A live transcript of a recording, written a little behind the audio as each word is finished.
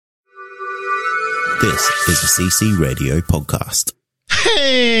This is a CC Radio podcast.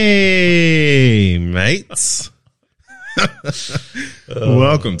 Hey, mates.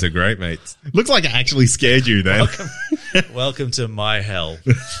 Welcome to Great Mates. Looks like I actually scared you then. Welcome to my hell.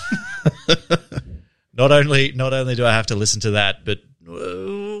 Not only do I have to listen to that, but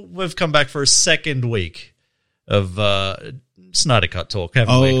we've come back for a second week of Snyder Cut talk,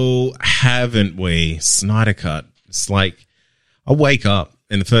 haven't we? Oh, haven't we? Snyder Cut. It's like I wake up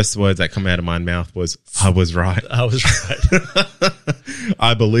and the first words that come out of my mouth was, I was right. I was right.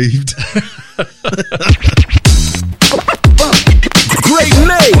 I believed. Great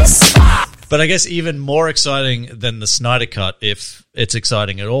Mates! But I guess even more exciting than the Snyder Cut, if it's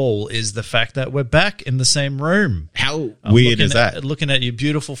exciting at all, is the fact that we're back in the same room. How weird is that? Looking at your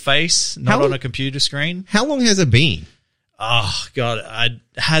beautiful face, not on a computer screen. How long has it been? Oh, God, I'd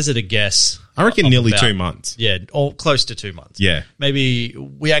hazard a guess. I reckon nearly 2 months. Yeah, or close to 2 months. Yeah. Maybe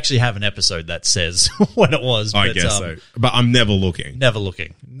we actually have an episode that says when it was. I guess so. But I'm never looking. Never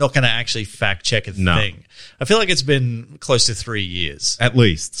looking. Not going to actually fact check a thing. I feel like it's been close to 3 years. At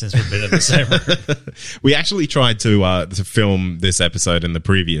least. Since we've been in the same room. We actually tried to film this episode and the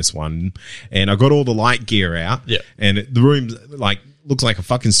previous one, and I got all the light gear out. Yeah. And the room looks like a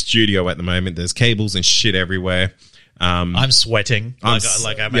fucking studio at the moment. There's cables and shit everywhere. I'm sweating. I'm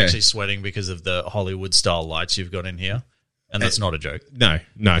yeah. actually sweating because of the Hollywood style lights you've got in here. And that's not a joke. No.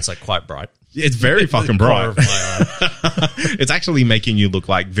 It's like quite bright. It's very fucking bright. Of my eye. It's actually making you look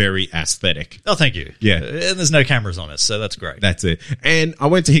like very aesthetic. Oh, thank you. Yeah. And there's no cameras on it, so that's great. That's it. And I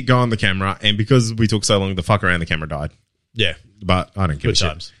went to hit go on the camera, and because we took so long, the fuck around the camera died. Yeah. But I don't give a Good shit.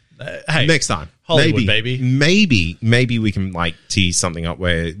 times. Hey. Next time. Hollywood, baby. Maybe we can tease something up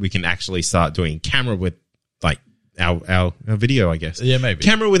where we can actually start doing camera with our video, I guess. Yeah, maybe.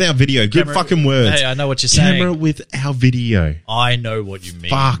 Camera with our video. Good fucking words. Hey, I know what you're saying. Camera with our video. I know what you mean,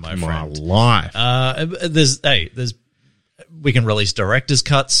 Fuck my my friend. life. We can release director's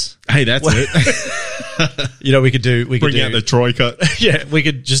cuts. Hey, that's it. We could Bring out the Troy cut. Yeah, we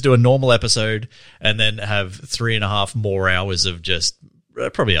could just do a normal episode and then have 3.5 more hours of just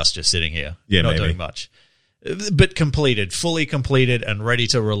probably us just sitting here, not doing much, but fully completed and ready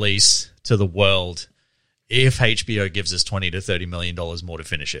to release to the world. If HBO gives us $20 to $30 million more to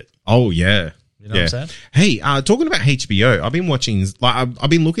finish it. Oh, yeah. You know what I'm saying? Hey, talking about HBO, I've been watching, I've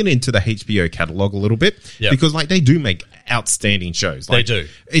been looking into the HBO catalog a little bit because they do make outstanding shows. They do.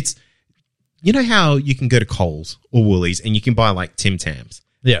 It's, you know how you can go to Coles or Woolies and you can buy Tim Tams.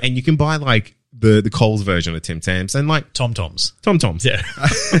 Yeah. And you can buy the Coles version of Tim Tams and Tom Toms. Tom Toms. Yeah.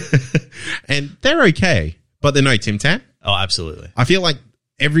 And they're okay, but they're no Tim Tam. Oh, absolutely. I feel like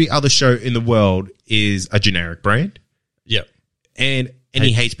every other show in the world is a generic brand. Yep. And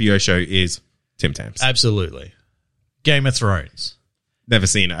any HBO show is Tim Tams. Absolutely. Game of Thrones. Never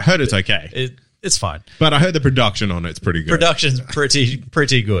seen it. I heard it's okay. It's fine. But I heard the production on it's pretty good. Production's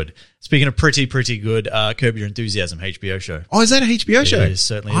pretty good. Speaking of pretty good, Curb Your Enthusiasm HBO show. Oh, is that a HBO show? It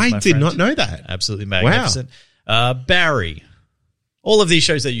certainly is, I my did friend. not know that. Absolutely magnificent. Wow. Barry. All of these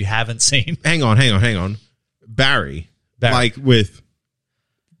shows that you haven't seen. Hang on. Barry. Like with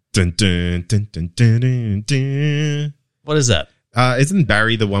dun dun dun dun dun dun dun. What is that? Isn't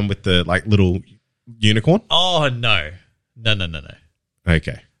Barry the one with the little unicorn? Oh, no. No.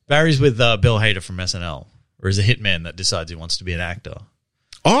 Okay. Barry's with Bill Hader from SNL, or is a hitman that decides he wants to be an actor.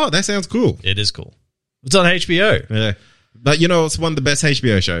 Oh, that sounds cool. It is cool. It's on HBO. Yeah. But it's one of the best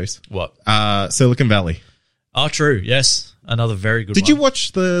HBO shows. What? Silicon Valley. Oh, true. Yes. Another very good one. Did you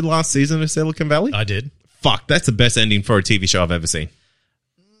watch the last season of Silicon Valley? I did. Fuck, that's the best ending for a TV show I've ever seen.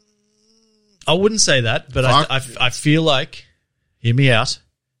 I wouldn't say that, but I feel like, hear me out.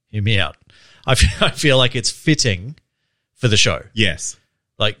 I feel like it's fitting for the show. Yes.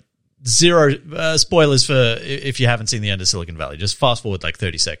 Zero spoilers for if you haven't seen the end of Silicon Valley. Just fast forward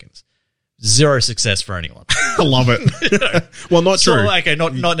 30 seconds. Zero success for anyone. I love it. Well, not true. Okay,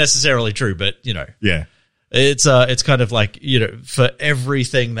 not necessarily true, but Yeah. It's kind of for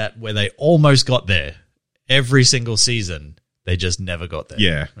everything where they almost got there, every single season they just never got there.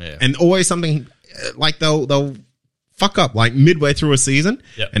 Yeah. And always something they'll fuck up midway through a season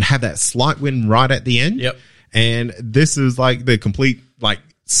and have that slight win right at the end. Yep. And this is the complete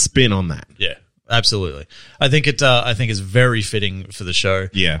spin on that. Yeah. Absolutely. I think it's very fitting for the show.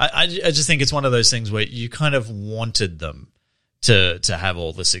 Yeah. I just think it's one of those things where you kind of wanted them to have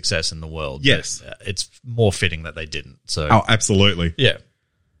all the success in the world. Yes. It's more fitting that they didn't. So Oh, absolutely. yeah.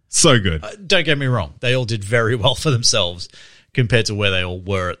 So good. Don't get me wrong. They all did very well for themselves compared to where they all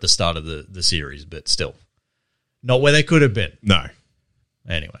were at the start of the series, but still. Not where they could have been. No.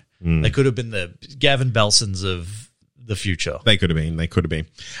 Anyway. They could have been the Gavin Belsons of the future. They could have been.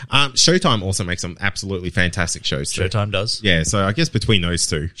 Showtime also makes some absolutely fantastic shows too. Showtime does. Yeah, so I guess between those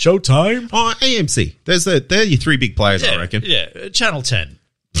two. Showtime? Oh, AMC. They're your three big players, I reckon. Yeah, Channel 10.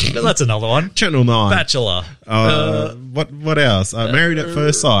 That's another one. Channel 9. Bachelor. What else? Married at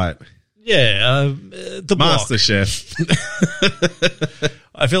First Sight. Yeah, The Block. MasterChef.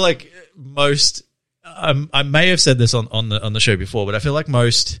 I feel like most... I may have said this on the show before, but I feel like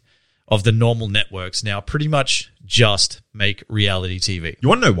most of the normal networks now pretty much just make reality TV. You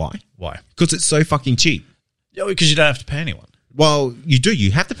want to know why? Why? Because it's so fucking cheap. Yeah, because you don't have to pay anyone. Well, you do.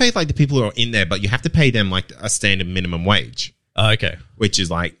 You have to pay like the people who are in there, but you have to pay them like a standard minimum wage. Oh, okay. Which is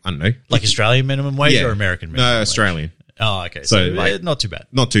like, I don't know. Like Australian minimum wage or American minimum wage? No, Australian. Oh, okay. So like, not too bad.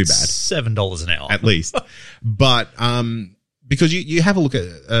 Not too bad. $7 an hour. At least. But because you have a look at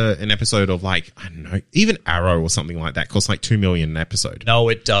an episode of like, I don't know, even Arrow or something like that costs like $2 million an episode. No,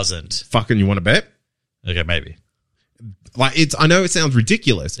 it doesn't. Fucking you want to bet? Okay, maybe. Like I know it sounds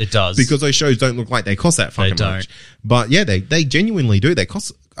ridiculous. It does. Because those shows don't look like they cost that fucking much. But yeah, they genuinely do. They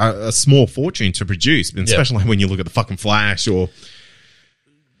cost a small fortune to produce, especially when you look at the fucking Flash or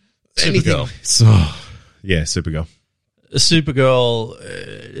Supergirl. So, yeah, Supergirl. Supergirl,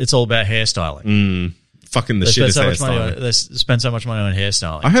 it's all about hairstyling. Fucking the shittest hairstyling. They spend so much money on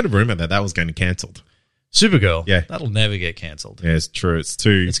hairstyling. I heard a rumor that was going to be cancelled. Supergirl? Yeah. That'll never get cancelled. Yeah, it's true. It's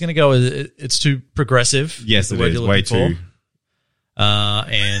going to go with, it's too progressive. Yes, it is. Way too.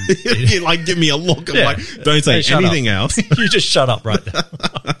 And you like give me a look. I'm like, don't say anything else. You just shut up right now.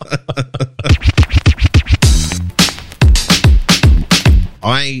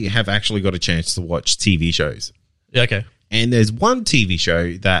 I have actually got a chance to watch TV shows. Yeah, okay. And there's one TV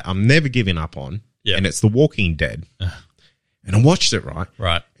show that I'm never giving up on, and it's The Walking Dead. And I watched it, right?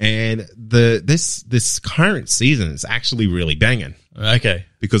 Right. And this current season is actually really banging. Okay.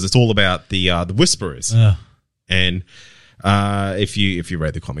 Because it's all about the Whisperers. And if you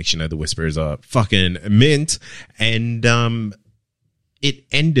read the comics, you know the Whisperers are fucking mint. And it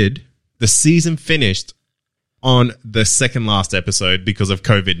ended, the season finished on the second last episode because of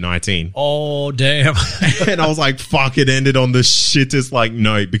COVID-19. Oh, damn. And I was like, fuck, it ended on the shittest like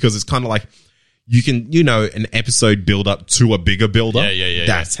note, because it's kind of like you can, an episode build up to a bigger build up. Yeah.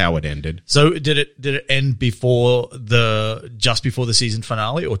 That's how it ended. So did it end just before the season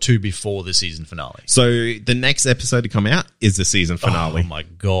finale or two before the season finale? So the next episode to come out is the season finale. Oh my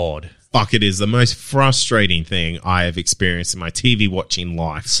God. Fuck, it is the most frustrating thing I have experienced in my TV watching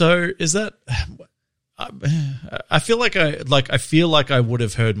life. So is that... I feel like I would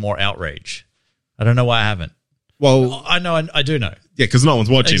have heard more outrage. I don't know why I haven't. Well, I know, I do know. Yeah, because no one's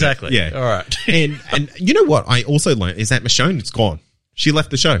watching exactly. it. Yeah. All right. and you know what I also learned is that Michonne is gone. She left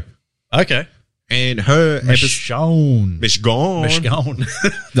the show. Okay. And her Michonne.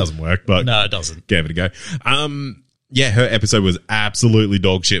 Doesn't work, but no, it doesn't. Gave it a go. Yeah, her episode was absolutely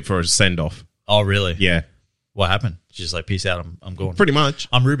dog shit for a send off. Oh, really? Yeah. What happened? She's just like, peace out, I'm gone. Pretty much.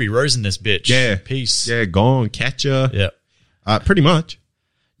 I'm Ruby Rose in this bitch. Yeah. Peace. Yeah, gone. Catch ya. Yeah. Pretty much.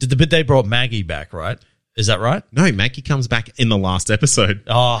 But they brought Maggie back, right? Is that right? No, Maggie comes back in the last episode.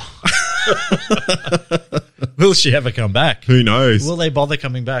 Oh. Will she ever come back? Who knows? Will they bother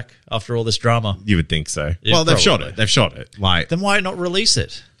coming back after all this drama? You would think so. Yeah, well, they've shot it. Like, then why not release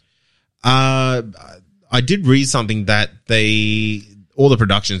it? I did read something that all the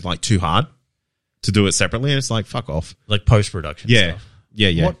production is like too hard to do it separately, and it's like, fuck off. Like post-production stuff.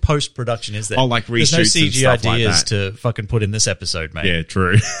 Yeah. What post-production is there? Oh, like reshoots. There's no CG and stuff ideas like that. to fucking put in this episode, mate. Yeah,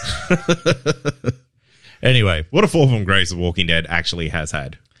 true. Anyway. What a fall from grace The Walking Dead actually has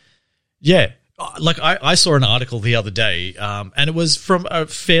had. Yeah. Like I saw an article the other day, and it was from a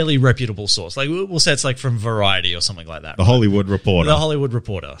fairly reputable source. Like we'll say it's like from Variety or something like that. The Hollywood Reporter. The Hollywood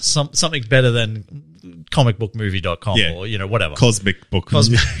Reporter. Something better than comicbookmovie.com or whatever. Cosmic Book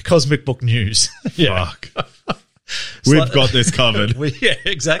Cosmic Book News. Yeah. Fuck. We've got this covered. Yeah,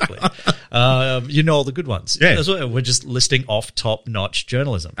 exactly. All the good ones. Yeah. That's what, we're just listing off top-notch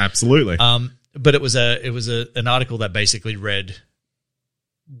journalism. Absolutely. But it was an article that basically read,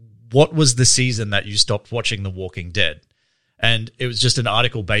 what was the season that you stopped watching The Walking Dead? And it was just an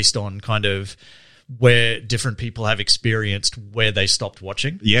article based on kind of where different people have experienced where they stopped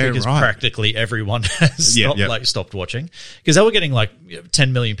watching. Yeah, because right. practically everyone has stopped watching. Because they were getting like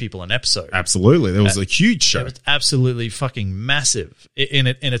 10 million people an episode. Absolutely. There was a huge show. It was absolutely fucking massive in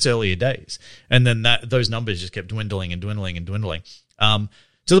its earlier days. And then those numbers just kept dwindling and dwindling and dwindling.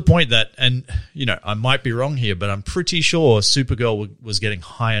 To the point that, and I might be wrong here, but I'm pretty sure Supergirl was getting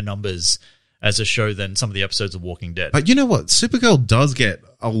higher numbers as a show than some of the episodes of Walking Dead. But you know what? Supergirl does get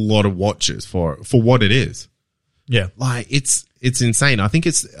a lot of watches for what it is. Yeah. Like, it's insane. I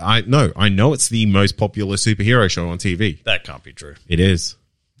know it's the most popular superhero show on TV. That can't be true. It is.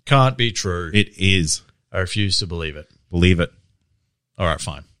 Can't be true. It is. I refuse to believe it. Believe it. All right,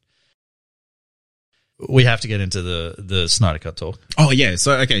 fine. We have to get into the Snyder Cut talk. Oh, yeah.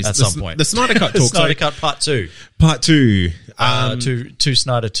 So, okay. At some point. The Snyder Cut talk. Snyder Cut Part 2. Part 2. To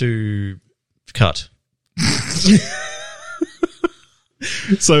Snyder 2 cut.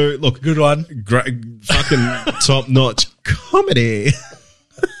 So, look. Good one. Fucking top-notch comedy.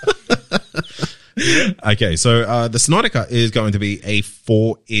 Okay, so the Snyder Cut is going to be a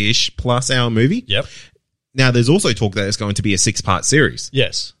 4-ish plus hour movie. Yep. Now, there's also talk that it's going to be a 6-part series.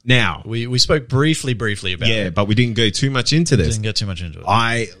 Yes. Now. We spoke briefly about it. Yeah, but we didn't go too much into this. Didn't get too much into it.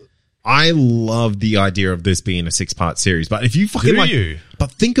 I love the idea of this being a 6-part series, but if you fucking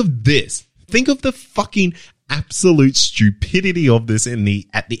but think of this. Think of the fucking absolute stupidity of this at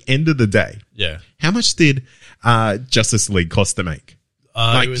the end of the day. Yeah. How much did Justice League cost to make?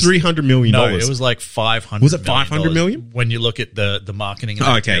 It was $300 million. No, it was like $500 Was it $500 million? When you look at the marketing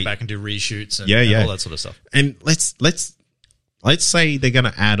and go back and do reshoots and all that sort of stuff. And let's say they're going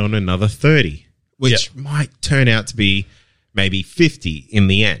to add on another 30, which might turn out to be maybe 50 in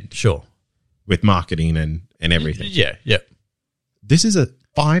the end. Sure. With marketing and everything. Yeah. This is a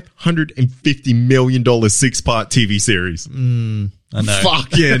 $550 million 6-part TV series. I know.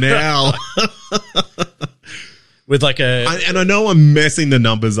 Fucking hell. With like and I know I'm messing the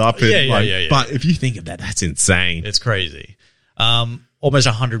numbers up. Yeah. But if you think of that, that's insane. It's crazy. Almost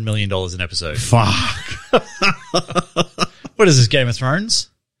 $100 million an episode. Fuck. What is this, Game of Thrones?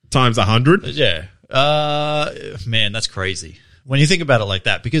 Times 100? Yeah. Man, that's crazy. When you think about it like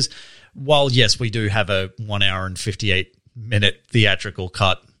that, because while, yes, we do have a 1 hour and 58 minute theatrical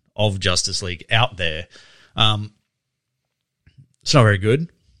cut of Justice League out there, it's not very good,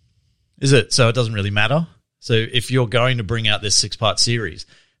 is it? So it doesn't really matter. So if you're going to bring out this 6-part series,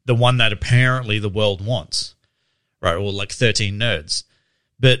 the one that apparently the world wants, right, or like 13 nerds,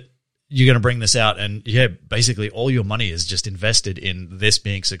 but you're going to bring this out and, basically all your money is just invested in this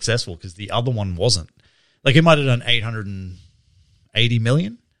being successful because the other one wasn't. Like it might have done 880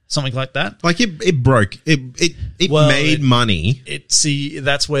 million, something like that. Like it broke. It made money.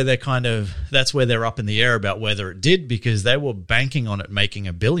 That's where they're up in the air about whether it did, because they were banking on it making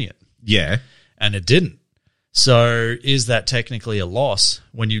 $1 billion. Yeah. And it didn't. So is that technically a loss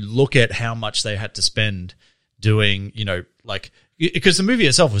when you look at how much they had to spend doing, because the movie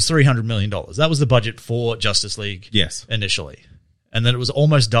itself was $300 million. That was the budget for Justice League initially. And then it was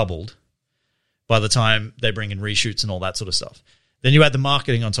almost doubled by the time they bring in reshoots and all that sort of stuff. Then you add the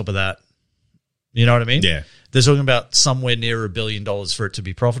marketing on top of that. You know what I mean? Yeah. They're talking about somewhere near $1 billion for it to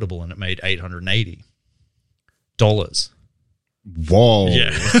be profitable, and it made $880. Whoa. Yeah.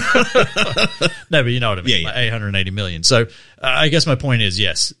 No, but you know what I mean. Yeah. Like 880 million. So I guess my point is,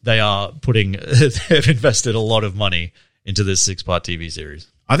 yes, they've invested a lot of money into this 6-part TV series.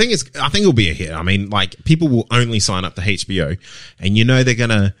 I think it'll be a hit. I mean, like, people will only sign up to HBO, and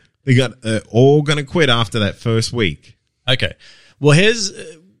they're all gonna quit after that first week. Okay. Well, here's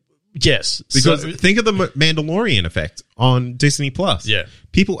yes, because think of the Mandalorian effect on Disney Plus. Yeah,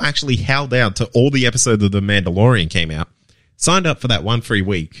 people actually held out to all the episodes of the Mandalorian came out, signed up for that one free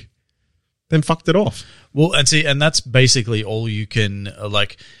week, then fucked it off. Well, and that's basically all you can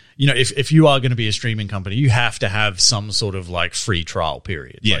if you are going to be a streaming company, you have to have some sort of like free trial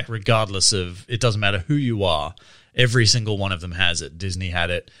period. Yeah. Like, regardless of, it doesn't matter who you are, every single one of them has it. Disney had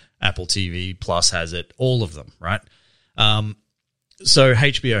it, Apple TV Plus has it, all of them, right? So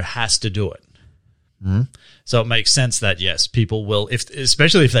HBO has to do it. Mm-hmm. So it makes sense that, yes, people will,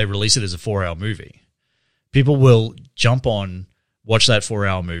 especially if they release it as a 4-hour movie, people will jump on, watch that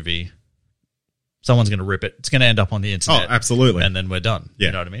 4-hour movie. Someone's going to rip it. It's going to end up on the internet. Oh, absolutely. And then we're done. Yeah.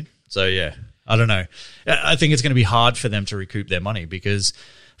 You know what I mean? So, yeah, I don't know. I think it's going to be hard for them to recoup their money, because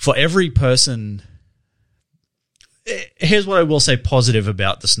for every person, here's what I will say positive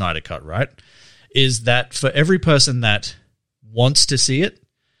about the Snyder Cut, right? Is that for every person that wants to see it,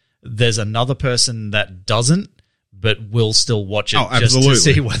 there's another person that doesn't, but will still watch it just to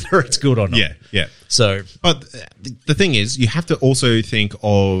see whether it's good or not. Yeah, yeah. So, but the thing is, you have to also think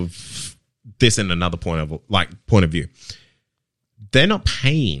of this in another point of view. They're not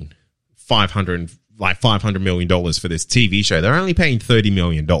paying $500 million for this TV show. They're only paying $30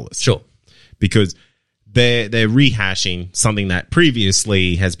 million. Sure, because they're rehashing something that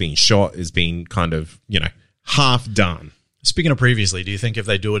previously has been shot, has been kind of half done. Speaking of previously, do you think if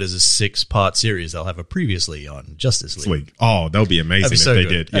they do it as a 6-part series, they'll have a previously on Justice League? Oh, that would be amazing if they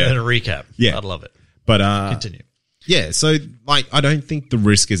did. Yeah. And then a recap. Yeah. I'd love it. But continue. Yeah, so I don't think the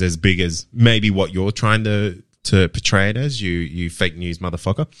risk is as big as maybe what you're trying to to portray it as, you fake news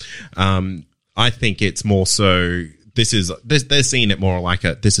motherfucker. I think it's more so they're seeing it more like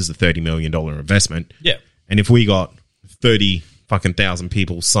this is a $30 million investment. Yeah. And if we got 30,000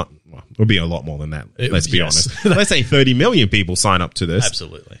 people, well, it'll be a lot more than that. Let's be honest. Let's say 30 million people sign up to this.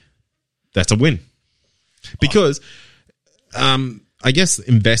 Absolutely. That's a win. Because, I guess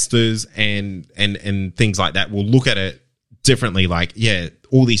investors and things like that will look at it differently. Like, yeah,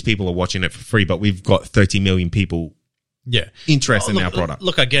 all these people are watching it for free, but we've got 30 million people interested in our product.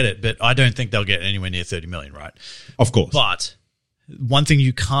 Look, I get it, but I don't think they'll get anywhere near 30 million, right? Of course. But one thing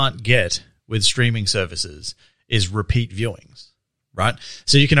you can't get with streaming services is repeat viewings, right?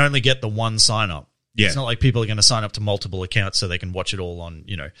 So you can only get the one sign up. Yeah. It's not like people are going to sign up to multiple accounts so they can watch it all on,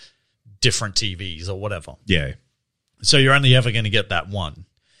 different TVs or whatever. Yeah. So you're only ever going to get that one.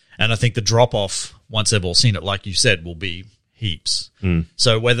 And I think the drop-off, once they've all seen it, like you said, will be heaps.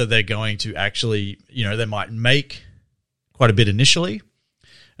 So whether they're going to actually, they might make quite a bit initially,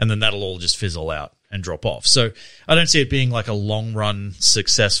 and then that'll all just fizzle out and drop off. So I don't see it being like a long-run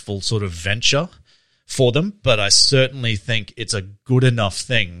successful sort of venture for them, but I certainly think it's a good enough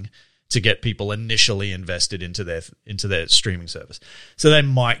thing to get people initially invested into their streaming service. So they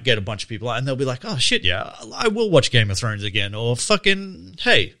might get a bunch of people out and they'll be like, oh shit, yeah, I will watch Game of Thrones again, or fucking,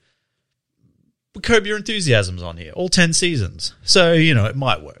 hey, Curb Your Enthusiasm's on here, all 10 seasons. So, it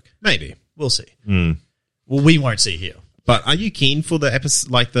might work. Maybe. We'll see. Well, we won't see here. But are you keen for the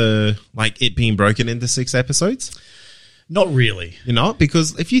episode, like it being broken into 6 episodes? Not really. You're not?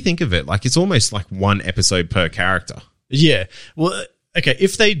 Because if you think of it, like it's almost like one episode per character. Yeah. Well, okay,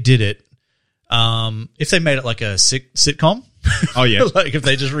 if they did it, if they made it like a sitcom, oh yeah, like if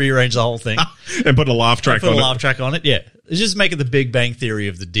they just rearranged the whole thing and put a laugh track on it, yeah, just make it the Big Bang Theory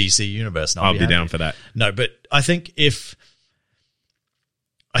of the DC universe. I'll be down for that. No, but I think it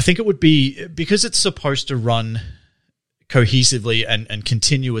would be, because it's supposed to run cohesively and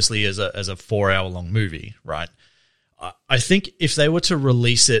continuously as a 4-hour long movie, right? I think if they were to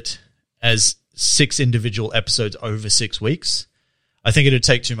release it as 6 individual episodes over 6 weeks, I think it'd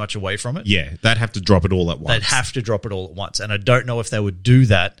take too much away from it. Yeah, they'd have to drop it all at once. They'd have to drop it all at once. And I don't know if they would do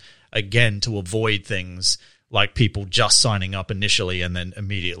that, again, to avoid things like people just signing up initially and then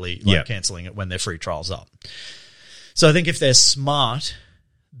immediately cancelling it when their free trial's up. So I think if they're smart,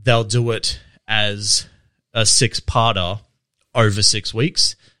 they'll do it as a 6-parter over 6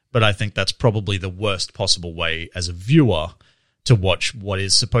 weeks. But I think that's probably the worst possible way as a viewer to watch what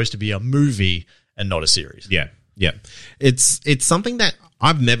is supposed to be a movie and not a series. Yeah. Yeah. It's something that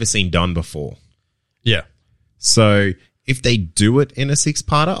I've never seen done before. Yeah. So if they do it in a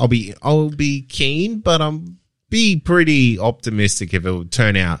 6-parter, I'll be keen, but I'm be pretty optimistic if it will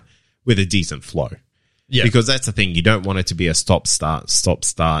turn out with a decent flow. Yeah. Because that's the thing. You don't want it to be a stop,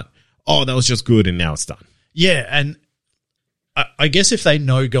 start. Oh, that was just good and now it's done. Yeah. And I guess if they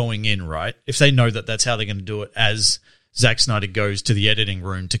know going in, right, if they know that that's how they're going to do it, as Zack Snyder goes to the editing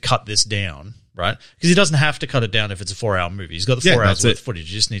room to cut this down, right? Because he doesn't have to cut it down if it's a 4-hour movie. He's got the 4 hours worth of footage.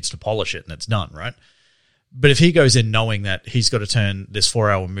 He just needs to polish it and it's done, right? But if he goes in knowing that he's got to turn this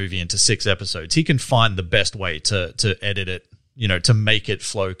 4-hour movie into 6 episodes, he can find the best way to edit it, to make it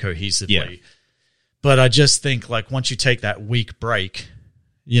flow cohesively. Yeah. But I just think, like, once you take that week break,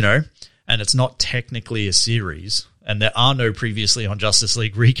 and it's not technically a series, and there are no previously on Justice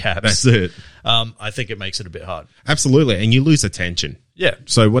League recaps. That's it. I think it makes it a bit hard. Absolutely. And you lose attention. Yeah.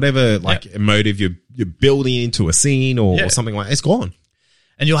 So whatever emotive you're building into a scene or something like that, it's gone.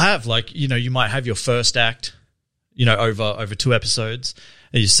 And you'll have you might have your first act, over 2 episodes,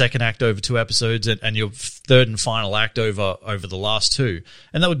 and your second act over 2 episodes, and your third and final act over the last 2.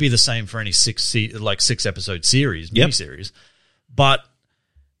 And that would be the same for any 6 episode series, miniseries. But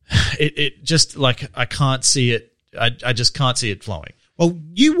it just I can't see it. I just can't see it flowing. Well,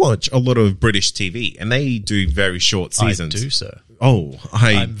 you watch a lot of British TV, and they do very short seasons. I do, sir. Oh,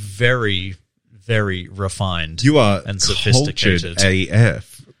 I'm very, very refined. You are and sophisticated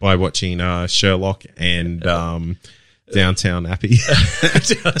AF by watching Sherlock and Downtown Abbey.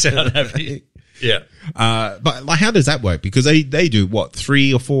 Downtown Abbey. Yeah. But how does that work? Because they do,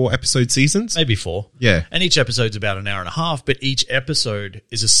 3 or 4 episode seasons? Maybe 4. Yeah. And each episode's about an hour and a half, but each episode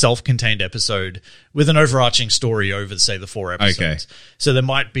is a self-contained episode with an overarching story over, say, the 4 episodes. Okay. So there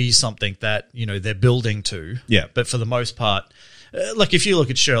might be something that, they're building to. Yeah. But for the most part, if you look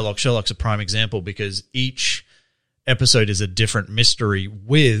at Sherlock's a prime example because each episode is a different mystery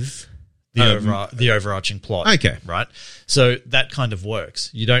with the overarching plot. Okay. Right? So that kind of works.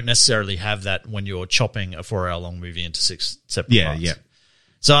 You don't necessarily have that when you're chopping a 4-hour long movie into 6 separate parts. Yeah.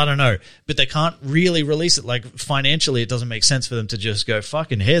 So I don't know, but they can't really release it. Like financially, it doesn't make sense for them to just go,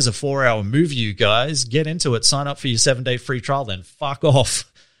 fucking here's a 4-hour movie, you guys. Get into it. Sign up for your 7-day free trial, then fuck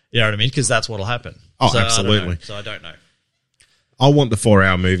off. You know what I mean? Because that's what'll happen. Oh, absolutely. I don't know. I want the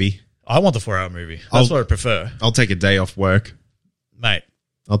 4-hour movie. I want the 4-hour movie. That's what I prefer. I'll take a day off work. Mate.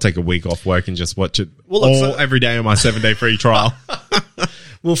 I'll take a week off work and just watch it every day on my 7-day free trial.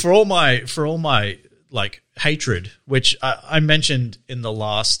 Well, for all my like hatred, which I mentioned in the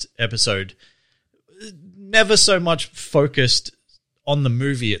last episode, never so much focused on the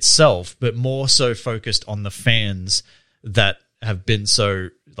movie itself, but more so focused on the fans that have been so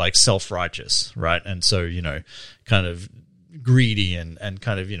like self-righteous, right? And so, kind of greedy and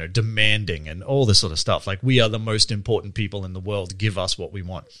kind of, demanding and all this sort of stuff. Like, we are the most important people in the world. Give us what we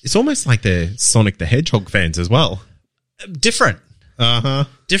want. It's almost like they're Sonic the Hedgehog fans as well. Different.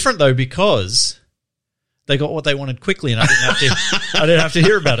 Different though, because they got what they wanted quickly, and I didn't have to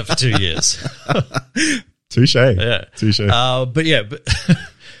hear about it for 2 years. Touche. Yeah. Touche. But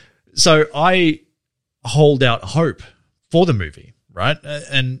so I hold out hope for the movie, right?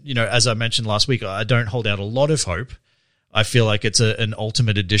 And, as I mentioned last week, I don't hold out a lot of hope. I feel like it's an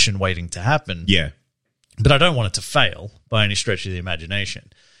ultimate edition waiting to happen. Yeah. But I don't want it to fail by any stretch of the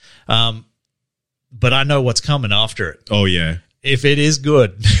imagination. But I know what's coming after it. Oh, yeah. If it is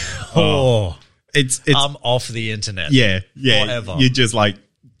good, it's I'm off the internet. Yeah. Forever. You just like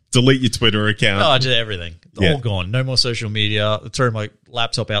delete your Twitter account. Oh, just everything. All gone. No more social media. Throw my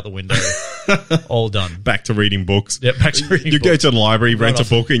laptop out the window. All done. Back to reading books. Yeah, back to reading books. You go to the library, rent a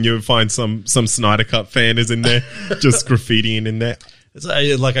book, and you'll find some Snyder Cut fan is in there, just graffitiing in there. It's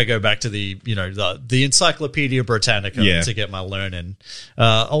like I go back to the Encyclopedia Britannica to get my learning.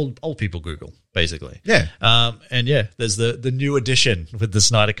 Old people Google, basically. Yeah. And there's the new edition with the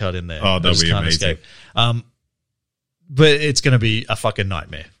Snyder Cut in there. Oh, that'll be amazing. But it's going to be a fucking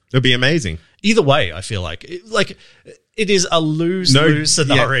nightmare. It'll be amazing. Either way, I feel like it is a lose-lose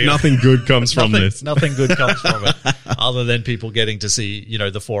scenario. Nothing good comes from this. Nothing good comes from it, other than people getting to see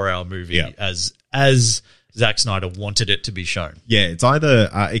the 4-hour movie as Zack Snyder wanted it to be shown. Yeah, it's either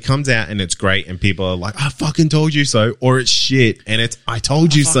it comes out and it's great and people are like, I fucking told you so, or it's shit and it's I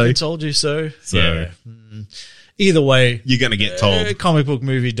told you so. I told you so. Yeah. Either way, you're going to get told.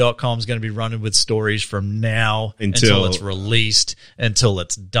 Comicbookmovie.com is going to be running with stories from now until it's released, until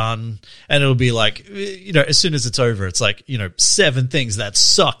it's done. And it'll be like, as soon as it's over, it's like, 7 things that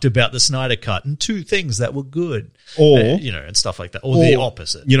sucked about the Snyder Cut and 2 things that were good. Or, and stuff like that. Or the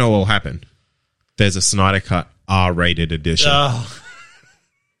opposite. You know what will happen? There's a Snyder Cut R-rated edition. Oh.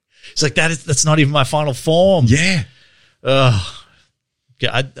 It's like, that's not even my final form. Yeah. I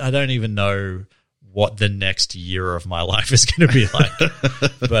don't even know what the next year of my life is going to be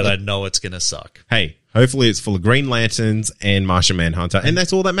like, but I know it's going to suck. Hey, hopefully it's full of Green Lanterns and Martian Manhunter, and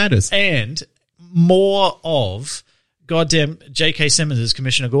that's all that matters. And more of goddamn J.K. Simmons as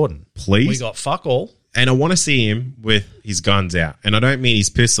Commissioner Gordon. Please. We got fuck all. And I want to see him with his guns out. And I don't mean his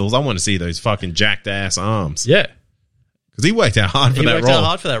pistols. I want to see those fucking jacked ass arms. Yeah. Because he worked out hard for that role. He worked out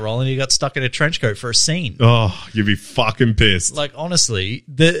hard for that role, and he got stuck in a trench coat for a scene. Oh, you'd be fucking pissed. Like, honestly,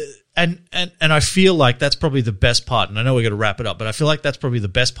 And I feel like that's probably the best part, and I know we're going to wrap it up, but I feel like that's probably the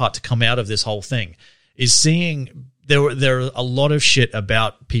best part to come out of this whole thing, is seeing there are a lot of shit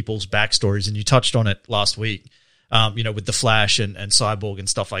about people's backstories, and you touched on it last week, with the Flash and Cyborg and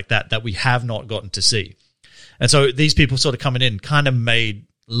stuff like that we have not gotten to see. And so these people sort of coming in kind of made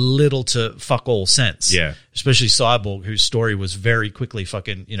little to fuck all sense. Yeah. Especially Cyborg, whose story was very quickly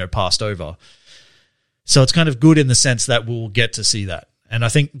fucking, passed over. So it's kind of good in the sense that we'll get to see that. And I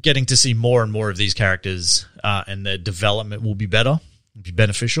think getting to see more and more of these characters and their development will be better, be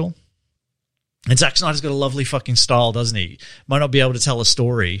beneficial. And Zack Snyder's got a lovely fucking style, doesn't he? Might not be able to tell a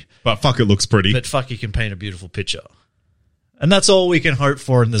story. But fuck, it looks pretty. But fuck, he can paint a beautiful picture. And that's all we can hope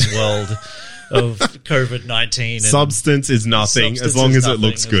for in this world of COVID-19. Substance is nothing as long as it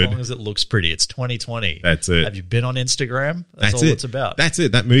looks good. As long as it looks pretty. It's 2020. That's it. Have you been on Instagram? That's all it's about. That's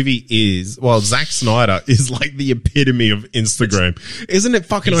it. That movie is, Zack Snyder is like the epitome of Instagram. Isn't it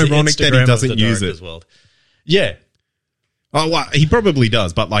fucking ironic that he doesn't use it? World. Yeah. Oh, well, he probably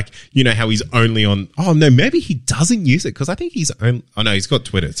does, but like, how he's only on, oh no, maybe he doesn't use it because I think he's only, oh no, he's got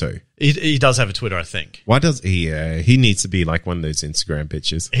Twitter too. He does have a Twitter, I think. Why does he, he needs to be like one of those Instagram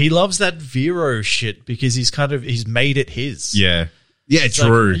pictures. He loves that Vero shit because he's made it his. Yeah. Yeah, it's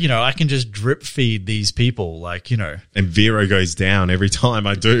true. Like, I can just drip feed these people And Vero goes down every time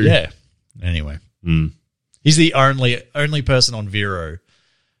I do. Yeah. Anyway. He's the only person on Vero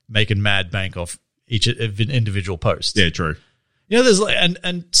making mad bank off each individual post. Yeah, true. There's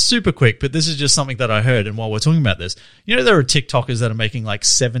and super quick, but this is just something that I heard. And while we're talking about this, there are TikTokers that are making like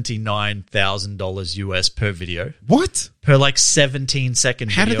 $79,000 US per video. What? Per like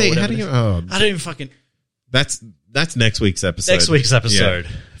 17-second video. How do you? Oh, I don't even fucking. That's next week's episode. Next week's episode.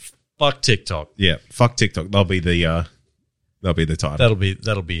 Yeah. Fuck TikTok. Yeah, fuck TikTok. That'll be the title. That'll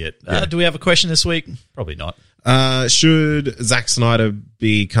be it. Yeah. Do we have a question this week? Probably not. Should Zack Snyder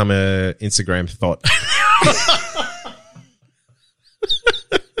become a Instagram thought?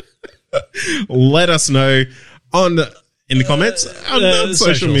 Let us know in the comments on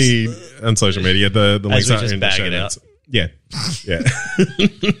social media. On social media, the links are in the show notes. Yeah.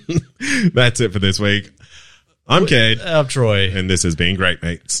 That's it for this week. I'm Cade. I'm Troy, and this has been Great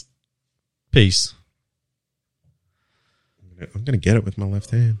Mates. Peace. I'm gonna get it with my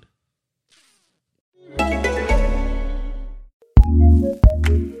left hand.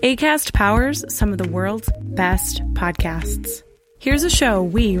 Acast powers some of the world's best podcasts. Here's a show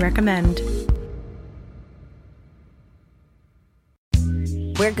we recommend.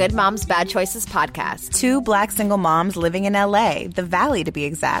 We're Good Moms, Bad Choices podcast. Two Black single moms living in LA, the Valley to be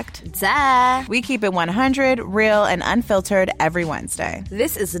exact. Duh. We keep it 100, real, and unfiltered every Wednesday.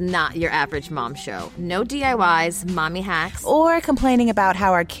 This is not your average mom show. No DIYs, mommy hacks, or complaining about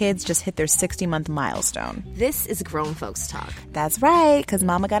how our kids just hit their 60-month milestone. This is grown folks talk. That's right, because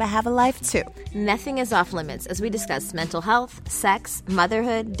mama gotta have a life too. Nothing is off limits as we discuss mental health, sex,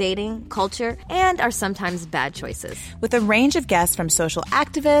 motherhood, dating, culture, and our sometimes bad choices. With a range of guests from social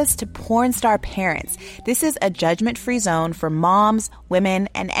activists to porn star parents, this is a judgment-free zone for moms, women,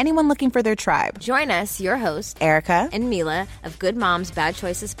 and anyone looking for their tribe. Join us, your host, Erica and Mila of Good Moms, Bad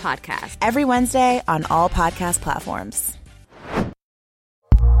Choices podcast. Every Wednesday on all podcast platforms.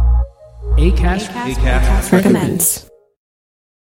 Acast recommends.